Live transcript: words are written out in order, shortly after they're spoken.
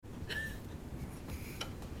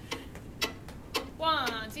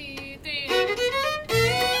2, 3.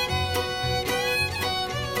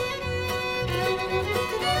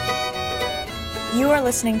 You are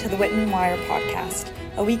listening to the Whitman Wire Podcast,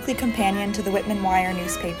 a weekly companion to the Whitman Wire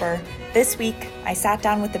newspaper. This week, I sat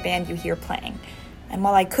down with the band you hear playing, and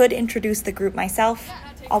while I could introduce the group myself,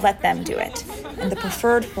 I'll let them do it, in the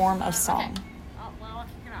preferred form of song. I'm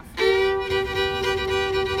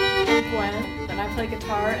Gwen, and I play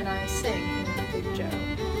guitar and I sing in Big Joe.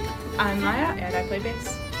 I'm Maya, and I play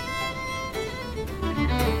bass.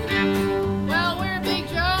 Well, we're Big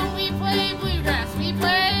Joe, we play bluegrass. We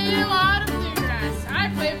play a lot of bluegrass. I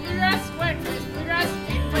play bluegrass, Gwen plays bluegrass,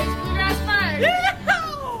 Dave plays bluegrass, Maya.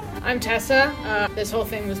 I'm Tessa. This whole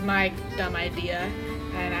thing was my dumb idea,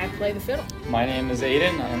 and I play the fiddle. My name is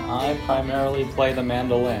Aiden, and I primarily play the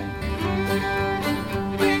mandolin.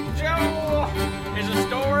 Big Joe is a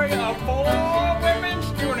story of 4 women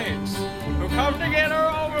students who come together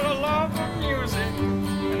over the love of music,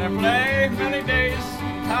 and they play many days,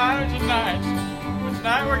 times, and nights. But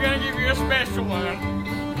tonight we're going to give you a special one.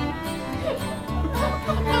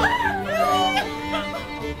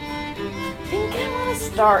 I think I want to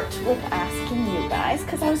start with asking you guys,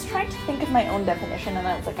 because I was trying to think of my own definition, and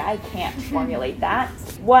I was like, I can't formulate that.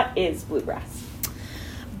 What is bluegrass?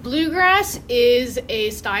 Bluegrass is a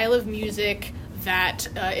style of music that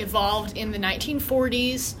evolved in the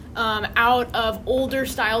 1940s out of older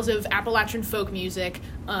styles of Appalachian folk music,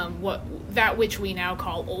 which we now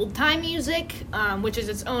call old-time music, which is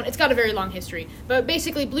its own. It's got a very long history, but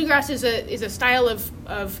basically, bluegrass is a style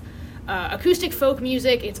of acoustic folk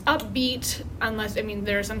music. It's upbeat,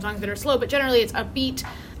 there are some songs that are slow, but generally it's upbeat.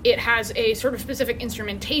 It has a sort of specific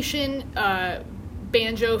instrumentation.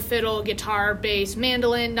 Banjo, fiddle, guitar, bass,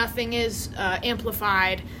 mandolin, nothing is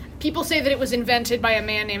amplified. People say that it was invented by a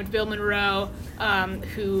man named Bill Monroe,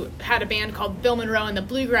 who had a band called Bill Monroe and the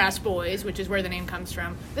Bluegrass Boys, which is where the name comes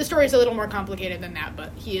from. The story is a little more complicated than that,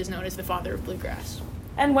 but he is known as the father of bluegrass.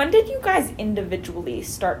 And when did you guys individually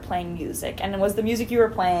start playing music? And was the music you were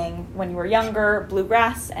playing when you were younger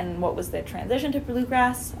bluegrass? And what was the transition to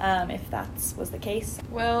bluegrass, if that was the case?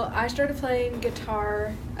 Well, I started playing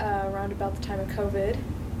guitar around about the time of COVID,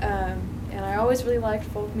 and I always really liked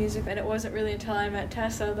folk music, and it wasn't really until I met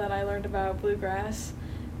Tessa that I learned about bluegrass,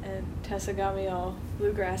 and Tessa got me all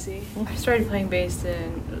bluegrassy. I started playing bass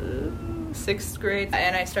in 6th grade,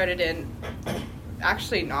 and I started in,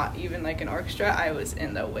 actually not even like an orchestra, I was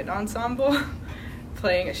in the wind ensemble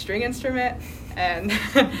playing a string instrument, and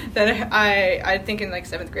then I think in like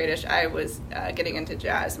 7th grade-ish I was getting into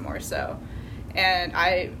jazz more so, and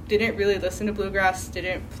I didn't really listen to bluegrass,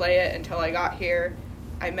 didn't play it until I got here.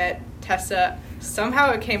 I met Tessa,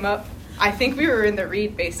 somehow it came up, I think we were in the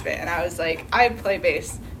Reed basement, and I was like, I play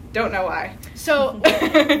bass. Don't know why. So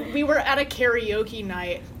we were at a karaoke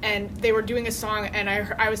night, and they were doing a song, and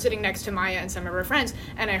I was sitting next to Maya and some of her friends,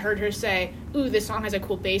 and I heard her say, ooh, this song has a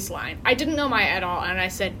cool bass line. I didn't know Maya at all, and I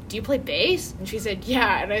said, do you play bass? And she said,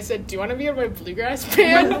 yeah. And I said, do you want to be in my bluegrass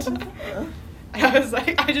band? I was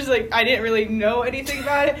like, I didn't really know anything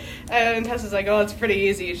about it. And Tessa's like, oh, it's pretty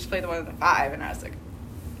easy. You just play the one with the 5. And I was like,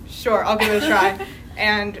 sure, I'll give it a try.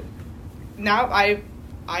 And now I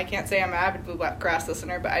can't say I'm an avid bluegrass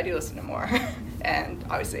listener, but I do listen to more. And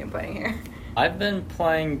obviously I'm playing here. I've been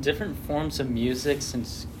playing different forms of music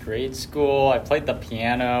since grade school. I played the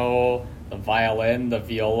piano, the violin, the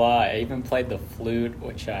viola. I even played the flute,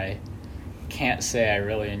 which I can't say I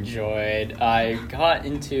really enjoyed. I got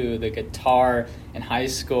into the guitar in high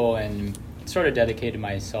school and sort of dedicated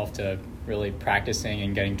myself to really practicing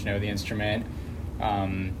and getting to know the instrument.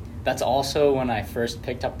 That's also when I first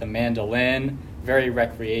picked up the mandolin, very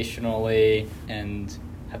recreationally, and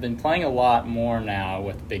have been playing a lot more now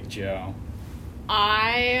with Big Joe.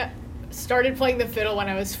 I started playing the fiddle when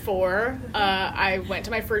I was 4. I went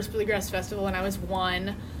to my first bluegrass festival when I was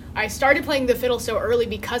 1. I started playing the fiddle so early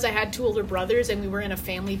because I had 2 older brothers and we were in a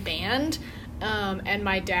family band. And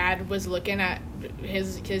my dad was looking at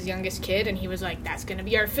his youngest kid, and he was like, that's going to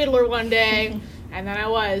be our fiddler one day. And then I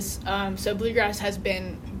was. So bluegrass has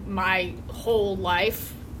been my whole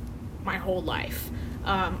life. I've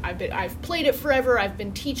played it forever. I've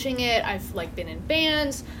been teaching it. I've been in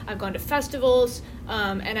bands. I've gone to festivals.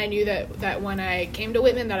 And I knew that when I came to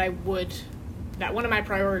Whitman that one of my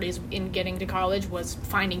priorities in getting to college was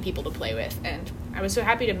finding people to play with. And I was so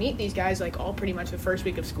happy to meet these guys all pretty much the first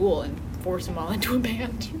week of school and force them all into a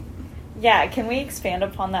band. Yeah, can we expand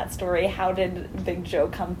upon that story? How did Big Joe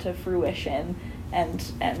come to fruition? And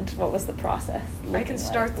what was the process? I can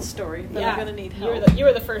start the story, but I'm going to need help. You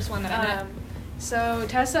were the first one that I met. So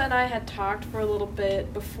Tessa and I had talked for a little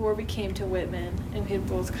bit before we came to Whitman, and we had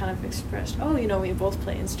both kind of expressed, we both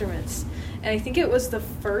play instruments. And I think it was the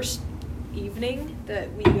first evening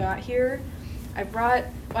that we got here, I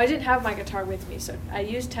didn't have my guitar with me, so I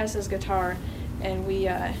used Tessa's guitar, and we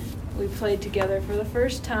played together for the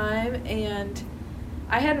first time, and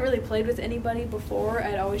I hadn't really played with anybody before.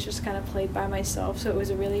 I'd always just kind of played by myself, so it was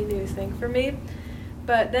a really new thing for me.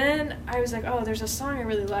 But then I was like, there's a song I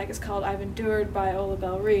really like. It's called I've Endured by Ola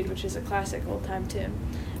Belle Reed, which is a classic old-time tune.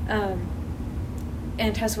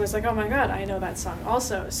 And Tessa was like, oh my god, I know that song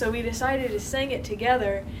also. So we decided to sing it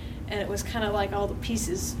together, and it was kind of like all the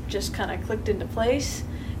pieces just kind of clicked into place.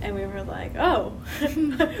 And we were like,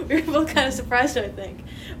 we were both kind of surprised, I think,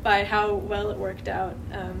 by how well it worked out.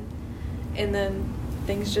 And then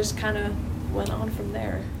things just kind of went on from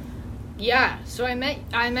there. Yeah, so I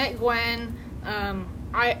met Gwen.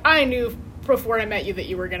 I knew before I met you that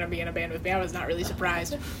you were going to be in a band with me. I was not really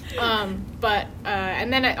surprised. But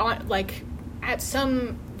and then at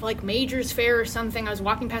some majors fair or something, I was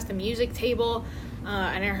walking past the music table,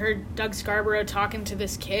 and I heard Doug Scarborough talking to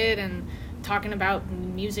this kid and talking about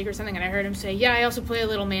music or something, and I heard him say, I also play a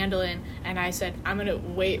little mandolin, and I said, I'm going to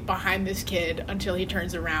wait behind this kid until he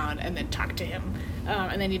turns around and then talk to him.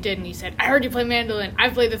 And then he did, and he said, I heard you play mandolin, I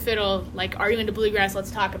play the fiddle, are you into bluegrass,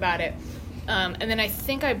 let's talk about it. And then I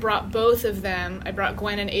think I brought both of them, I brought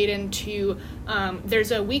Gwen and Aiden to,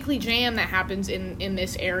 there's a weekly jam that happens in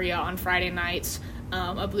this area on Friday nights,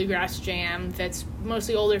 a bluegrass jam that's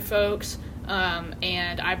mostly older folks,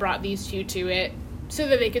 and I brought these two to it so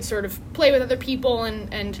that they could sort of play with other people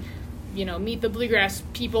and meet the bluegrass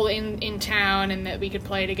people in town, and that we could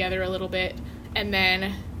play together a little bit. And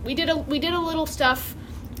then we did a little stuff,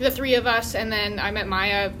 the three of us, and then I met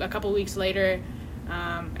Maya a couple weeks later,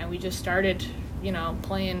 and we just started,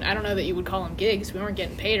 playing. I don't know that you would call them gigs. We weren't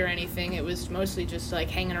getting paid or anything. It was mostly just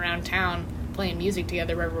hanging around town, playing music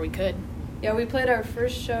together wherever we could. Yeah, we played our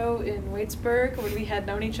first show in Waitsburg when we had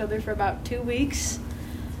known each other for about 2 weeks.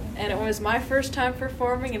 And it was my first time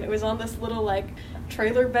performing, and it was on this little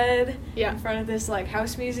trailer bed in front of this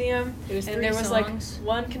house museum. It was and there was songs.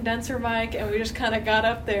 One condenser mic, and we just kind of got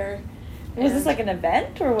up there. Was this an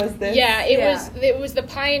event, or was this? Yeah, it was the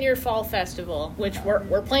Pioneer Fall Festival, which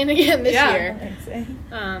we're playing again this year.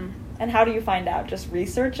 And how do you find out? Just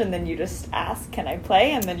research, and then you just ask, "Can I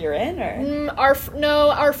play?" and then you're in, or?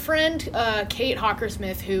 Our friend Kate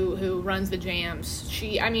Hawkersmith, who runs the jams.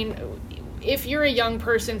 If you're a young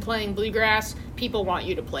person playing bluegrass, people want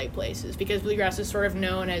you to play places, because bluegrass is sort of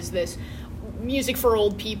known as this music for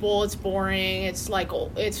old people. It's boring. It's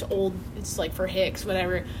old. It's for hicks,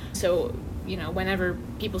 whatever. So, whenever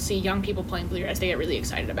people see young people playing bluegrass, they get really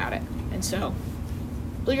excited about it. And so,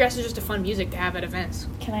 bluegrass is just a fun music to have at events.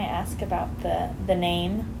 Can I ask about the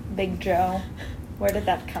name, Big Joe? Where did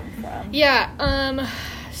that come from? Yeah,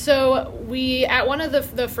 so we, at one of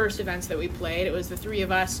the first events that we played, it was the three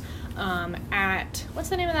of us, at, what's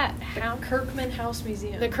the name of that house? Kirkman House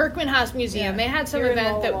Museum. The Kirkman House Museum. Yeah. They had some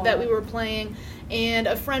event that we were playing, and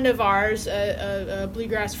a friend of ours, a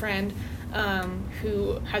bluegrass friend,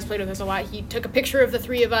 who has played with us a lot, he took a picture of the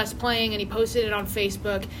three of us playing, and he posted it on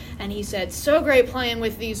Facebook, and he said, so great playing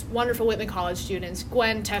with these wonderful Whitman College students,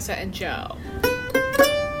 Gwen, Tessa, and Joe.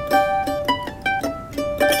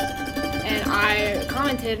 And I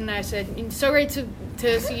commented, and I said, so great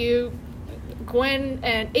to see you. Gwen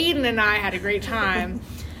and Aiden and I had a great time.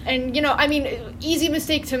 And, easy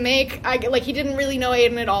mistake to make. He didn't really know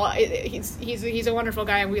Aiden at all. He's a wonderful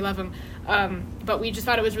guy, and we love him. But we just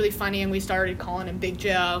thought it was really funny, and we started calling him Big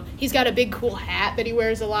Joe. He's got a big, cool hat that he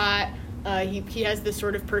wears a lot. He has this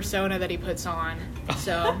sort of persona that he puts on.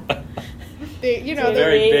 So,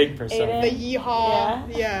 very big persona. The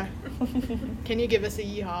yeehaw. Yeah. Can you give us a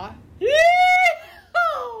yeehaw?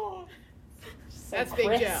 That's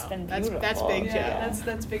Big Joe. That's Big Joe.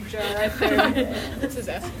 That's Big Joe right there. That's his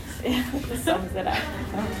essence. Yeah, this sums it up.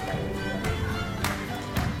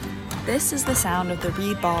 This is the sound of the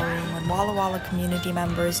Reed Ballroom when Walla Walla community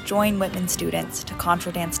members join Whitman students to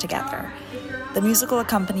contra dance together. The musical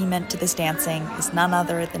accompaniment to this dancing is none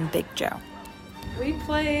other than Big Joe. We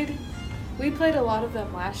played a lot of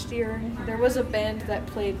them last year. There was a band that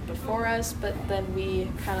played before us, but then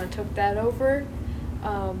we kind of took that over.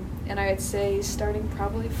 And I'd say starting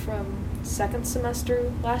probably from second semester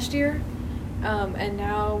last year, and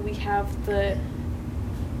now we have the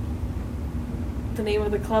name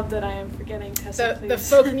of the club that I am forgetting. Tessa, the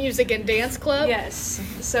Folk Music and Dance Club? Yes.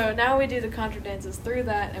 So now we do the contra dances through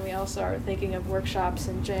that, and we also are thinking of workshops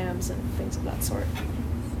and jams and things of that sort.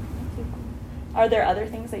 Are there other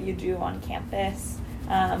things that you do on campus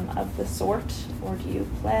of the sort, or do you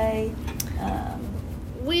play?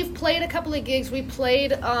 We've played a couple of gigs. We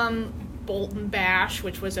played Bolton Bash,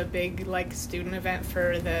 which was a big student event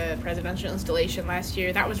for the presidential installation last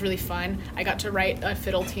year. That was really fun. I got to write a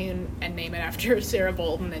fiddle tune and name it after Sarah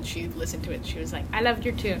Bolton, and she listened to it and she was like, "I loved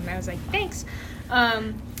your tune." And I was like, "Thanks."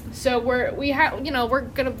 So we're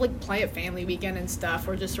gonna play at family weekend and stuff.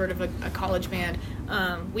 We're just sort of a college band.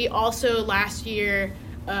 We also last year,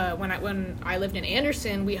 when I lived in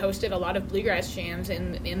Anderson, we hosted a lot of bluegrass jams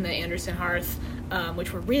in the Anderson Hearth,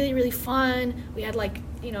 which were really, really fun. We had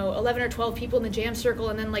 11 or 12 people in the jam circle,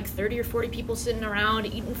 and then 30 or 40 people sitting around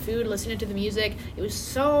eating food, listening to the music. It was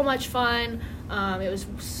so much fun. It was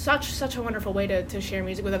such a wonderful way to share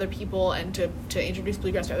music with other people and to introduce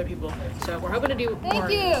bluegrass to other people. So we're hoping to do more.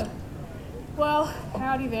 Thank you. Well,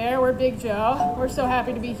 howdy there. We're Big Joe. We're so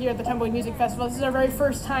happy to be here at the Tumbleweed Music Festival. This is our very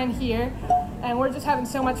first time here, and we're just having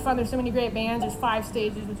so much fun. There's so many great bands. There's 5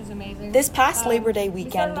 stages, which is amazing. This past Labor Day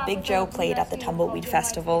weekend, Big Joe played at the Tumbleweed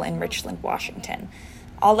Festival in Richland, Washington.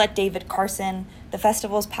 I'll let David Carson, the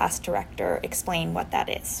festival's past director, explain what that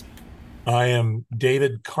is. I am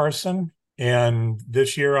David Carson, and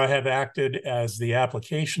this year I have acted as the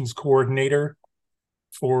applications coordinator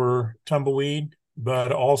for Tumbleweed,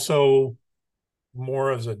 but also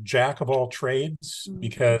more as a jack of all trades,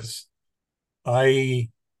 because I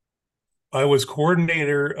was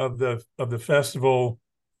coordinator of the festival,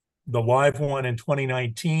 the live one in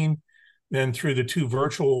 2019, then through the 2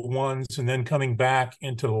 virtual ones, and then coming back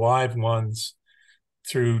into the live ones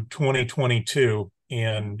through 2022,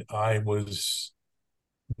 and I was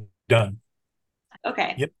done.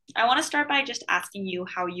 Okay. Yep. I want to start by just asking you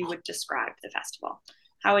how you would describe the festival.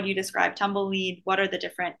 How would you describe Tumbleweed? What are the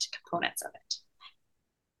different components of it?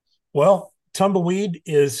 Well, Tumbleweed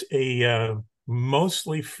is a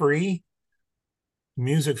mostly free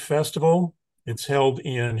music festival. It's held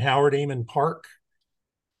in Howard Amon Park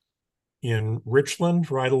in Richland,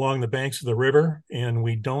 right along the banks of the river, and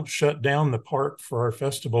we don't shut down the park for our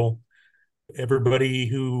festival. Everybody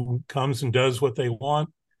who comes and does what they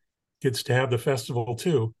want gets to have the festival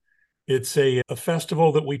too. It's a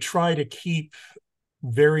festival that we try to keep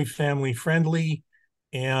very family friendly,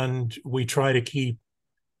 and we try to keep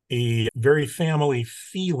a very family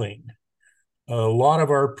feeling. A lot of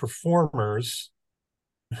our performers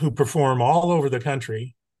who perform all over the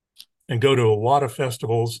country and go to a lot of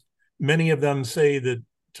festivals, many of them say that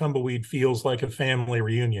Tumbleweed feels like a family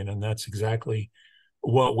reunion, and that's exactly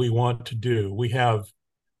what we want to do. We have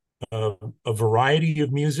a variety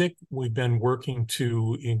of music. We've been working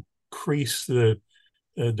to increase the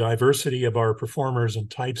diversity of our performers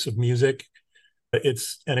and types of music.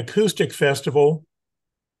 It's an acoustic festival,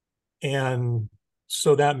 and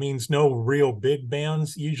so that means no real big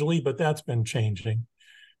bands usually, but that's been changing.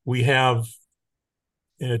 We have,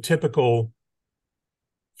 in a typical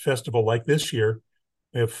festival like this year,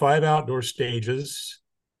 we have 5 outdoor stages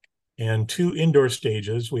and 2 indoor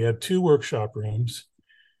stages. We have 2 workshop rooms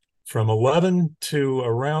from 11 to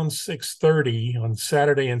around 6:30 on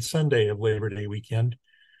Saturday and Sunday of Labor Day weekend.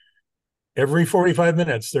 Every 45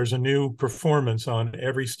 minutes, there's a new performance on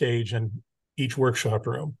every stage and each workshop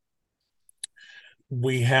room.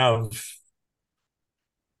 We have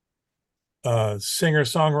a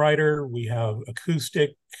singer-songwriter, we have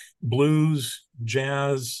acoustic, blues,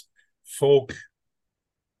 jazz, folk,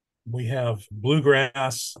 we have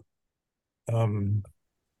bluegrass. There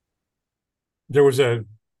was an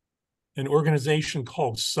organization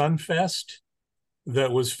called Sunfest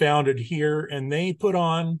that was founded here, and they put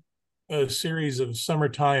on a series of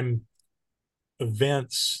summertime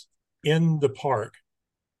events in the park.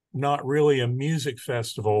 Not really a music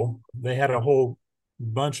festival. They had a whole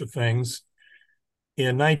bunch of things.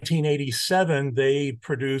 In 1987, they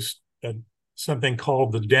produced something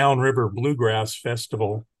called the Downriver Bluegrass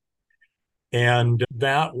Festival. And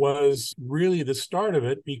that was really the start of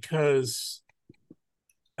it, because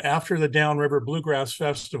after the Downriver Bluegrass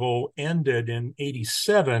Festival ended in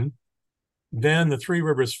 87, then the Three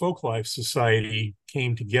Rivers Folklife Society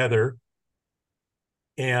came together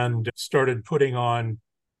and started putting on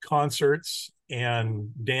concerts and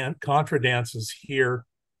contra dances here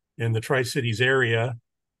in the Tri-Cities area.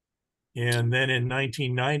 And then in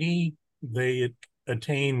 1990, they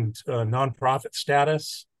attained nonprofit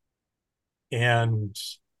status. And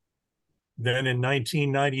then in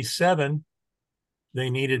 1997, they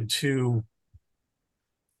needed to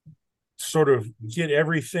sort of get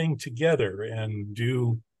everything together and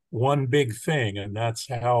do one big thing. And that's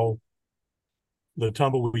how the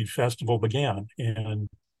Tumbleweed Festival began. And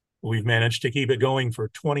we've managed to keep it going for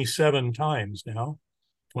 27 times now,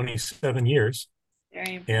 27 years.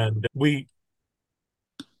 And we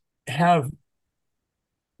have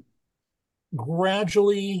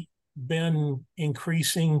gradually been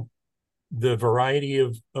increasing the variety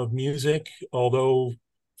of music, although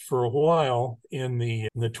for a while in the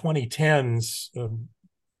 2010s,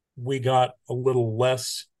 we got a little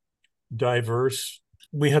less diverse.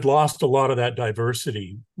 We had lost a lot of that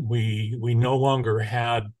diversity. We no longer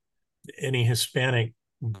had any Hispanic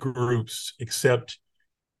groups, except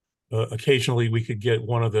occasionally we could get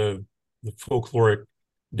one of the folkloric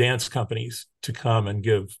dance companies to come and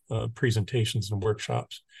give presentations and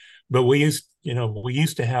workshops. But we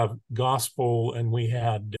used to have gospel, and we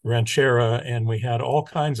had ranchera, and we had all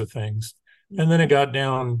kinds of things. And then it got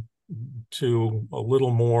down to a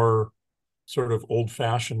little more sort of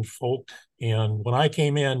old-fashioned folk. And when I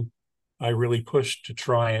came in, I really pushed to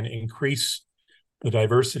try and increase the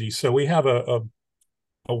diversity. So we have a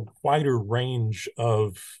wider range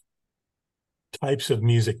of types of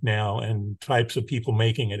music now and types of people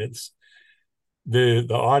making it. It's the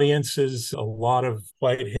audience is a lot of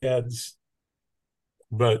whiteheads,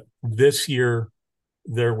 but this year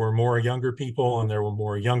there were more younger people, and there were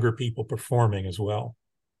more younger people performing as well.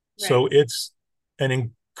 Right. So it's an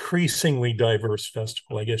increasingly diverse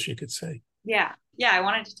festival, I guess you could say. Yeah. I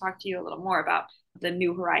wanted to talk to you a little more about the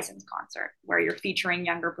New Horizons concert, where you're featuring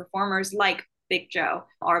younger performers like Big Joe,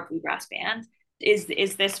 our bluegrass band.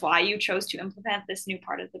 Is this why you chose to implement this new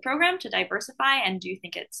part of the program to diversify? And do you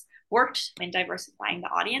think it's worked in diversifying the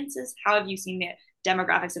audiences? How have you seen the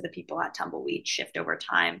demographics of the people at Tumbleweed shift over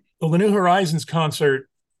time? Well, the New Horizons concert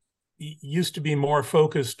used to be more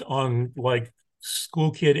focused on like school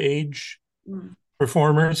kid age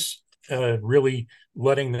performers, really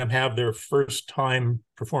letting them have their first time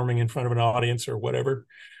performing in front of an audience or whatever.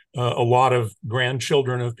 A lot of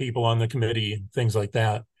grandchildren of people on the committee and things like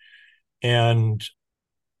that. And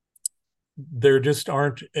there just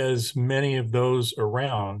aren't as many of those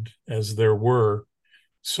around as there were.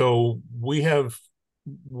 So we have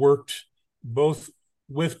worked both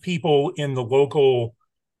with people in the local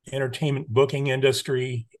entertainment booking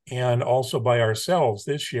industry and also by ourselves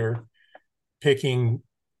this year, picking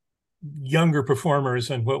younger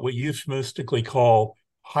performers and what we euphemistically call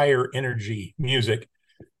higher energy music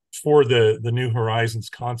for the New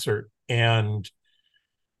Horizons concert. And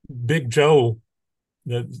Big Joe,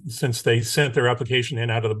 since they sent their application in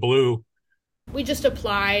out of the blue, we just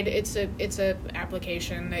applied. It's a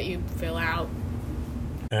application that you fill out,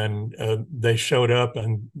 and they showed up,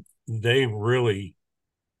 and they really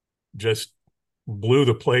just blew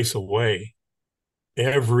the place away.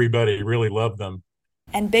 Everybody really loved them,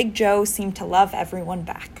 and Big Joe seemed to love everyone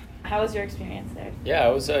back. How was your experience there? Yeah,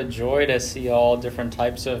 it was a joy to see all different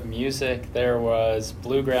types of music. There was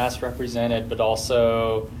bluegrass represented, but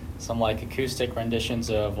also some like acoustic renditions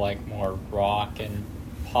of like more rock and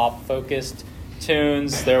pop focused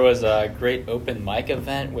tunes. There was a great open mic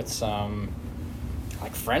event with some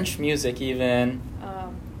like French music even.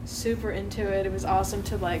 Super into it. It was awesome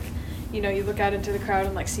to like, you look out into the crowd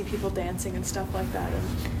and like see people dancing and stuff like that, and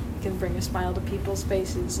you can bring a smile to people's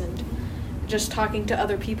faces. And just talking to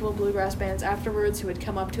other people in bluegrass bands afterwards who would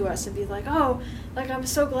come up to us and be like, oh, like, I'm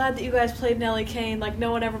so glad that you guys played Nellie Kane. Like,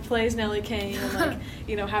 no one ever plays Nellie Kane. And,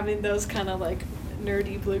 like, having those kind of, like,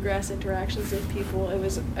 nerdy bluegrass interactions with people. It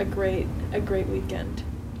was a great weekend.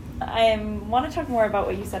 I want to talk more about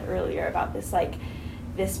what you said earlier about this, like,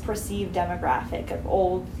 this perceived demographic of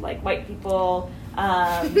old, like, white people.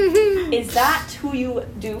 Is that who you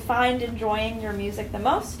do find enjoying your music the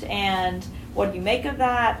most? And what do you make of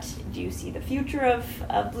that? Do you see the future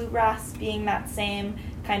of bluegrass being that same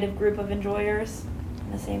kind of group of enjoyers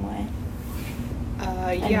in the same way?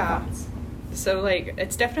 Yeah. So, like,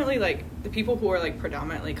 it's definitely, like, the people who are, like,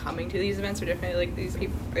 predominantly coming to these events are definitely, like, these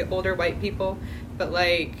people, older white people. But,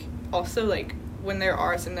 like, also, like, when there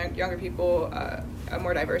are some younger people, a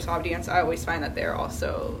more diverse audience, I always find that they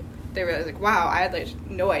realize, like, wow, I had, like,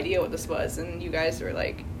 no idea what this was. And you guys were,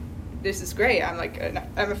 like, this is great. I'm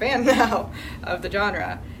a fan now of the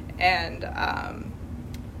genre. And,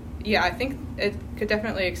 yeah, I think it could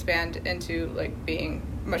definitely expand into, like, being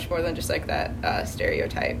much more than just, like, that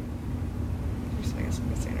stereotype.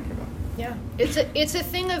 Yeah, it's a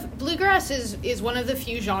thing of bluegrass is one of the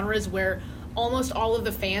few genres where almost all of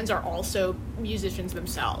the fans are also musicians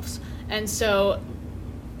themselves. And so,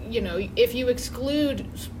 if you exclude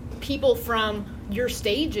people from your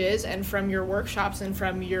stages and from your workshops and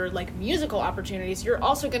from your like musical opportunities, you're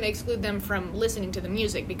also going to exclude them from listening to the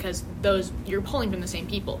music, because you're pulling from the same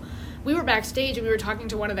people. We were backstage and we were talking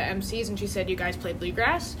to one of the MCs, and she said, you guys play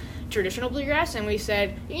bluegrass, traditional bluegrass? And we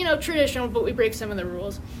said, traditional, but we break some of the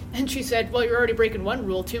rules. And she said, well, you're already breaking one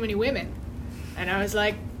rule, too many women. And I was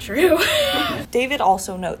like, true. David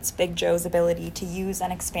also notes Big Joe's ability to use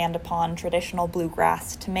and expand upon traditional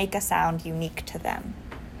bluegrass to make a sound unique to them.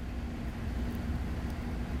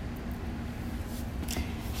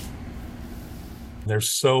 They're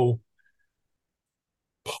so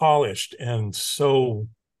polished and so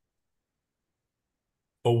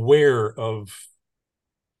aware of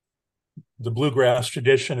the bluegrass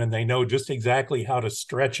tradition, and they know just exactly how to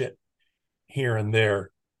stretch it here and there.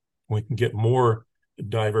 We can get more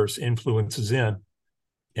diverse influences in.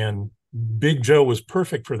 And Big Joe was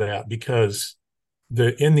perfect for that, because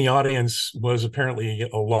in the audience was apparently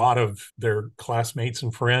a lot of their classmates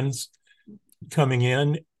and friends coming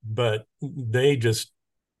in, but they just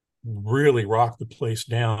really rocked the place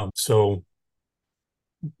down. So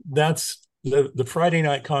that's the Friday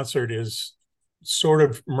night concert is sort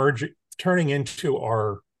of turning into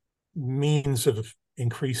our means of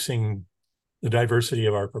increasing the diversity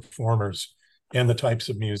of our performers and the types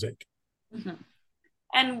of music. Mm-hmm.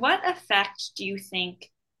 And what effect do you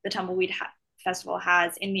think the Tumbleweed Festival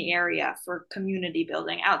has in the area for community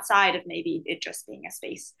building, outside of maybe it just being a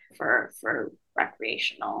space for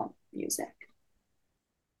recreational music?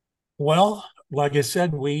 Well, like I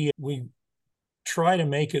said, we try to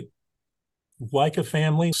make it like a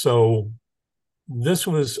family. So this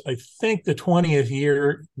was, I think, the 20th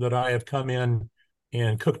year that I have come in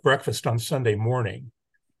and cooked breakfast on Sunday morning,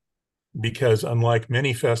 because unlike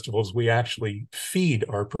many festivals, we actually feed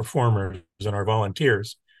our performers and our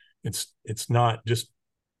volunteers. It's not just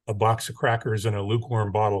a box of crackers and a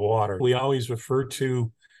lukewarm bottle of water. We always refer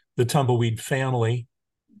to the Tumbleweed family.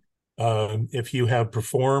 If you have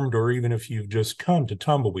performed, or even if you've just come to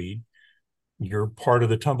Tumbleweed, you're part of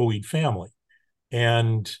the Tumbleweed family.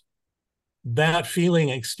 And that feeling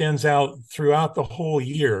extends out throughout the whole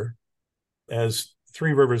year. As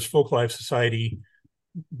Three Rivers Folklife Society,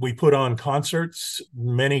 we put on concerts.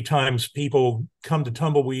 Many times people come to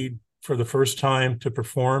Tumbleweed for the first time to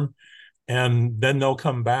perform, and then they'll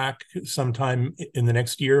come back sometime in the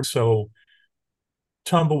next year. So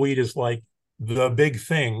Tumbleweed is like the big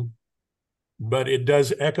thing, but it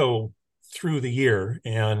does echo through the year,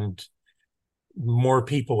 and more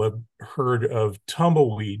people have heard of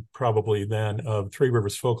Tumbleweed probably than of Three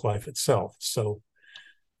Rivers Folklife itself. So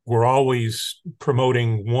we're always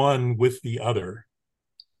promoting one with the other.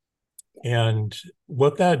 And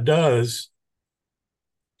what that does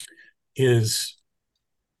is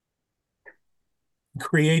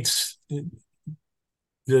creates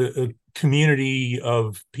the community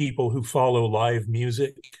of people who follow live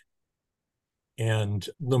music. And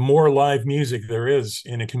the more live music there is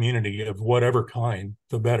in a community of whatever kind,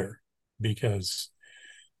 the better, because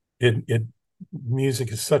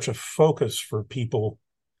music is such a focus for people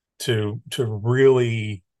to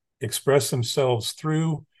really express themselves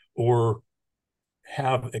through, or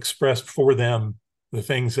have expressed for them the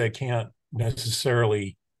things they can't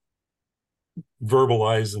necessarily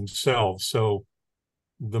verbalize themselves. So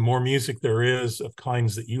the more music there is of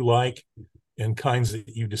kinds that you like and kinds that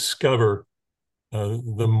you discover,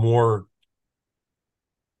 the more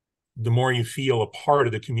you feel a part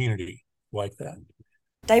of the community like that.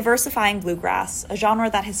 Diversifying bluegrass, a genre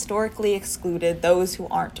that historically excluded those who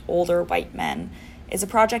aren't older white men, is a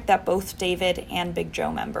project that both David and Big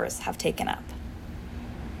Joe members have taken up.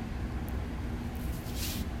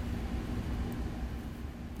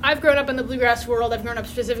 I've grown up in the bluegrass world. I've grown up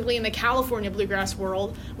specifically in the California bluegrass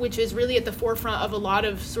world, which is really at the forefront of a lot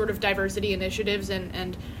of sort of diversity initiatives,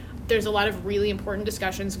 and there's a lot of really important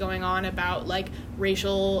discussions going on about like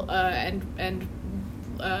racial and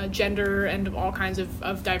gender and all kinds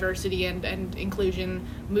of diversity and inclusion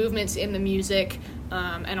movements in the music,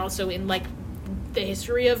 and also in like the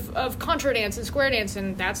history of contra dance and square dance,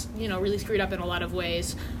 and that's, you know, really screwed up in a lot of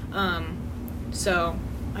ways. So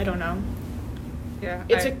I don't know. Yeah,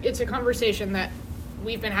 it's a conversation that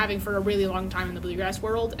we've been having for a really long time in the bluegrass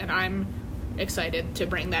world, and I'm excited to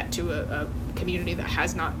bring that to a community that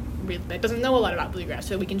doesn't know a lot about bluegrass,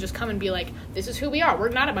 so we can just come and be like, this is who we are. We're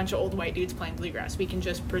not a bunch of old white dudes playing bluegrass. We can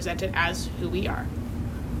just present it as who we are.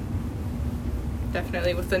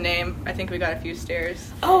 Definitely with the name, I think we got a few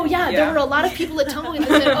stares. Oh yeah. There were a lot of people at Tumbleweed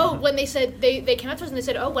that said, oh, when they said they came up to us and they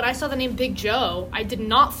said, oh, when I saw the name Big Joe, I did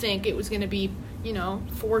not think it was going to be,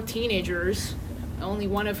 4 teenagers, only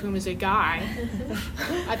one of whom is a guy.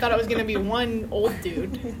 I thought it was going to be one old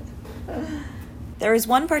dude. There is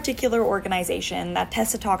one particular organization that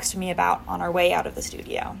Tessa talks to me about on our way out of the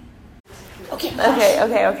studio.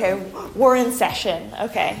 Okay. We're in session.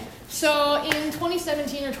 Okay. So in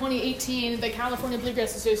 2017 or 2018, the California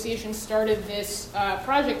Bluegrass Association started this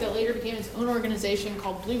project that later became its own organization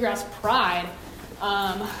called Bluegrass Pride.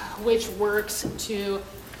 which works to,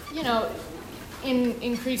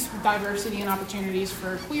 increase diversity and opportunities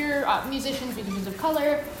for queer musicians of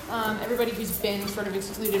color, everybody who's been sort of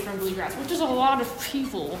excluded from Bluegrass, which is a lot of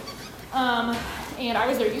people. And I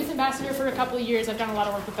was their youth ambassador for a couple of years. I've done a lot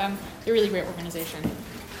of work with them. They're a really great organization.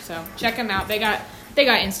 So check them out. They got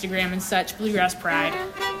Instagram and such, Bluegrass Pride.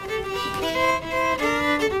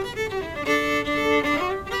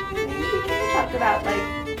 Maybe we can talk about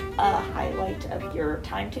a highlight of your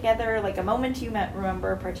time together, like a moment you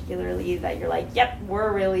remember particularly that you're like, yep,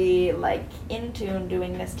 we're really in tune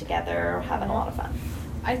doing this together, having a lot of fun.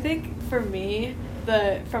 I think for me,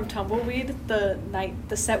 from Tumbleweed,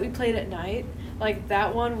 the set we played at night,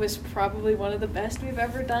 that one was probably one of the best we've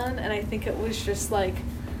ever done, and I think it was just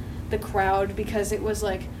the crowd, because it was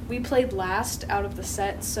we played last out of the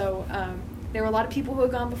set, so there were a lot of people who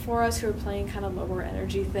had gone before us who were playing kind of lower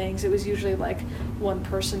energy things. It was usually one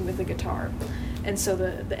person with a guitar, and so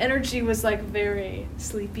the energy was very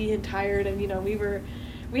sleepy and tired, and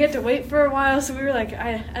we had to wait for a while, so we were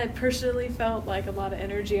I personally felt a lot of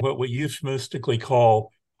energy. What we euphemistically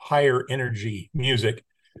call higher energy music.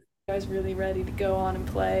 I was really ready to go on and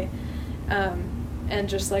play. And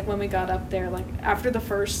just when we got up there, after the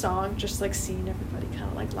first song, just seeing everybody kind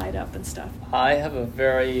of light up and stuff. I have a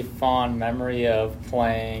very fond memory of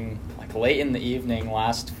playing late in the evening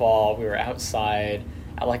last fall. We were outside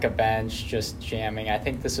at a bench just jamming. I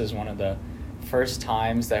think this was one of the first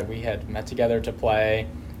times that we had met together to play.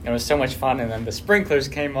 It was so much fun, and then the sprinklers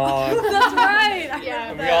came on. That's right.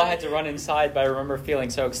 And we all had to run inside, but I remember feeling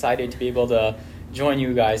so excited to be able to join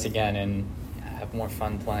you guys again and have more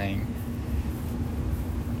fun playing.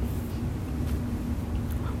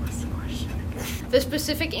 The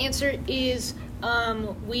specific answer is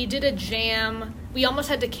we did a jam. We almost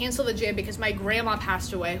had to cancel the jam because my grandma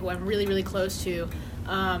passed away, who I'm really, really close to.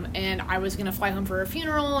 And I was going to fly home for her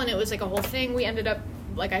funeral, and it was a whole thing. We ended up,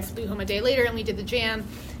 I flew home a day later, and we did the jam.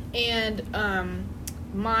 And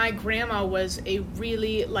my grandma was a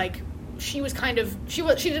really, she was kind of, she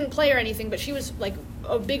didn't play or anything, but she was,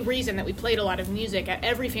 a big reason that we played a lot of music. At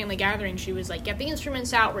every family gathering, she was get the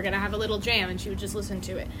instruments out, we're going to have a little jam, and she would just listen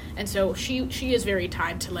to it. And so she is very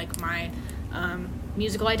tied to my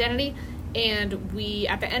musical identity. And we,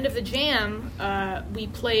 at the end of the jam, we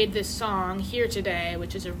played this song, Here Today,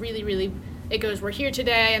 which is a really, really, it goes, we're here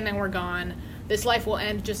today and then we're gone. This life will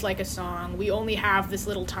end just like a song. We only have this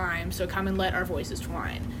little time, so come and let our voices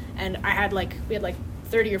twine. And I had we had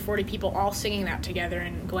 30 or 40 people all singing that together,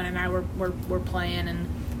 and Gwen and I were playing, and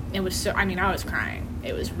it was so, I was crying.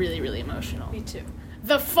 It was really, really emotional. Me too.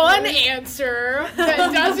 The fun answer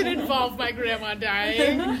that doesn't involve my grandma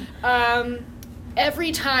dying.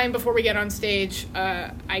 Every time before we get on stage,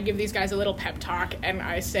 I give these guys a little pep talk, and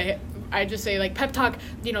I just say pep talk,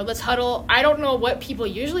 let's huddle. I don't know what people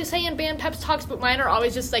usually say in band pep talks, but mine are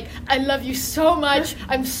always just I love you so much.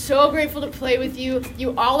 I'm so grateful to play with you.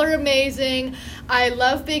 You all are amazing. I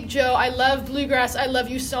love Big Joe. I love Bluegrass. I love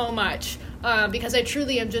you so much. Because I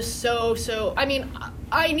truly am just so,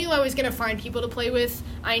 I knew I was going to find people to play with.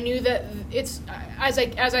 I knew that it's, as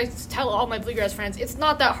I tell all my Bluegrass friends, it's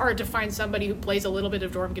not that hard to find somebody who plays a little bit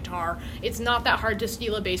of dorm guitar. It's not that hard to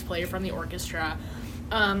steal a bass player from the orchestra.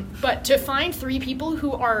 But to find 3 people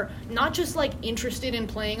who are not just interested in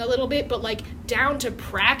playing a little bit, but down to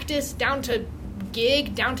practice, down to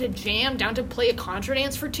gig, down to jam, down to play a contra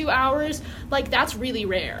dance for 2 hours, that's really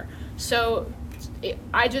rare. So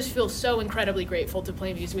I just feel so incredibly grateful to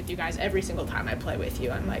play music with you guys every single time I play with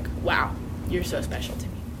you. I'm wow, you're so special to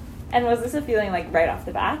me. And was this a feeling right off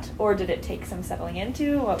the bat, or did it take some settling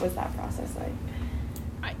into? What was that process like?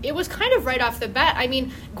 It was kind of right off the bat.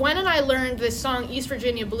 Gwen and I learned this song, East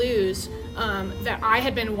Virginia Blues, that I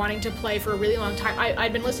had been wanting to play for a really long time.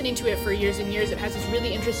 I'd been listening to it for years and years. It has this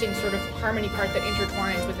really interesting sort of harmony part that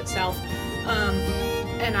intertwines with itself.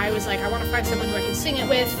 And I was I want to find someone who I can sing it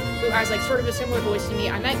with, who has sort of a similar voice to me.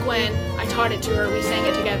 I met Gwen, I taught it to her, we sang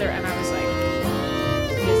it together, and I was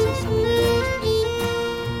this is something really interesting.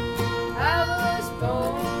 I was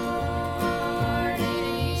born in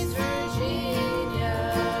East Virginia,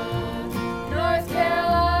 North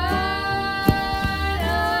Carolina.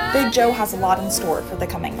 Big Joe has a lot in store for the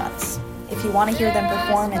coming months. If you want to hear them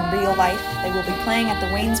perform in real life, they will be playing at the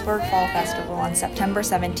Waynesburg Fall Festival on September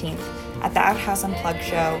 17th, at the Outhouse Unplugged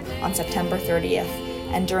show on September 30th,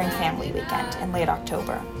 and during Family Weekend in late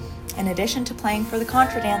October, in addition to playing for the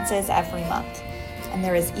contra dances every month. And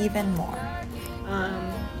there is even more.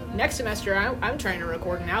 Next semester, I'm trying to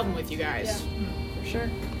record an album with you guys. Yeah, for sure.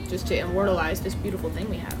 Just to immortalize this beautiful thing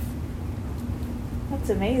we have. That's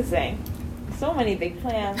amazing. So many big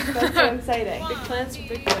plans. That's so exciting. Big plans for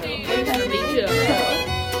Big Joe. Big Joe.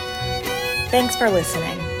 Thanks for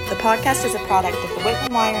listening. The podcast is a product of the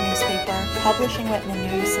Whitman Wire newspaper, publishing Whitman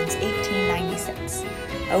news since 1896.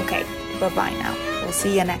 Okay, bye-bye now. We'll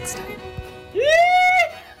see you next time.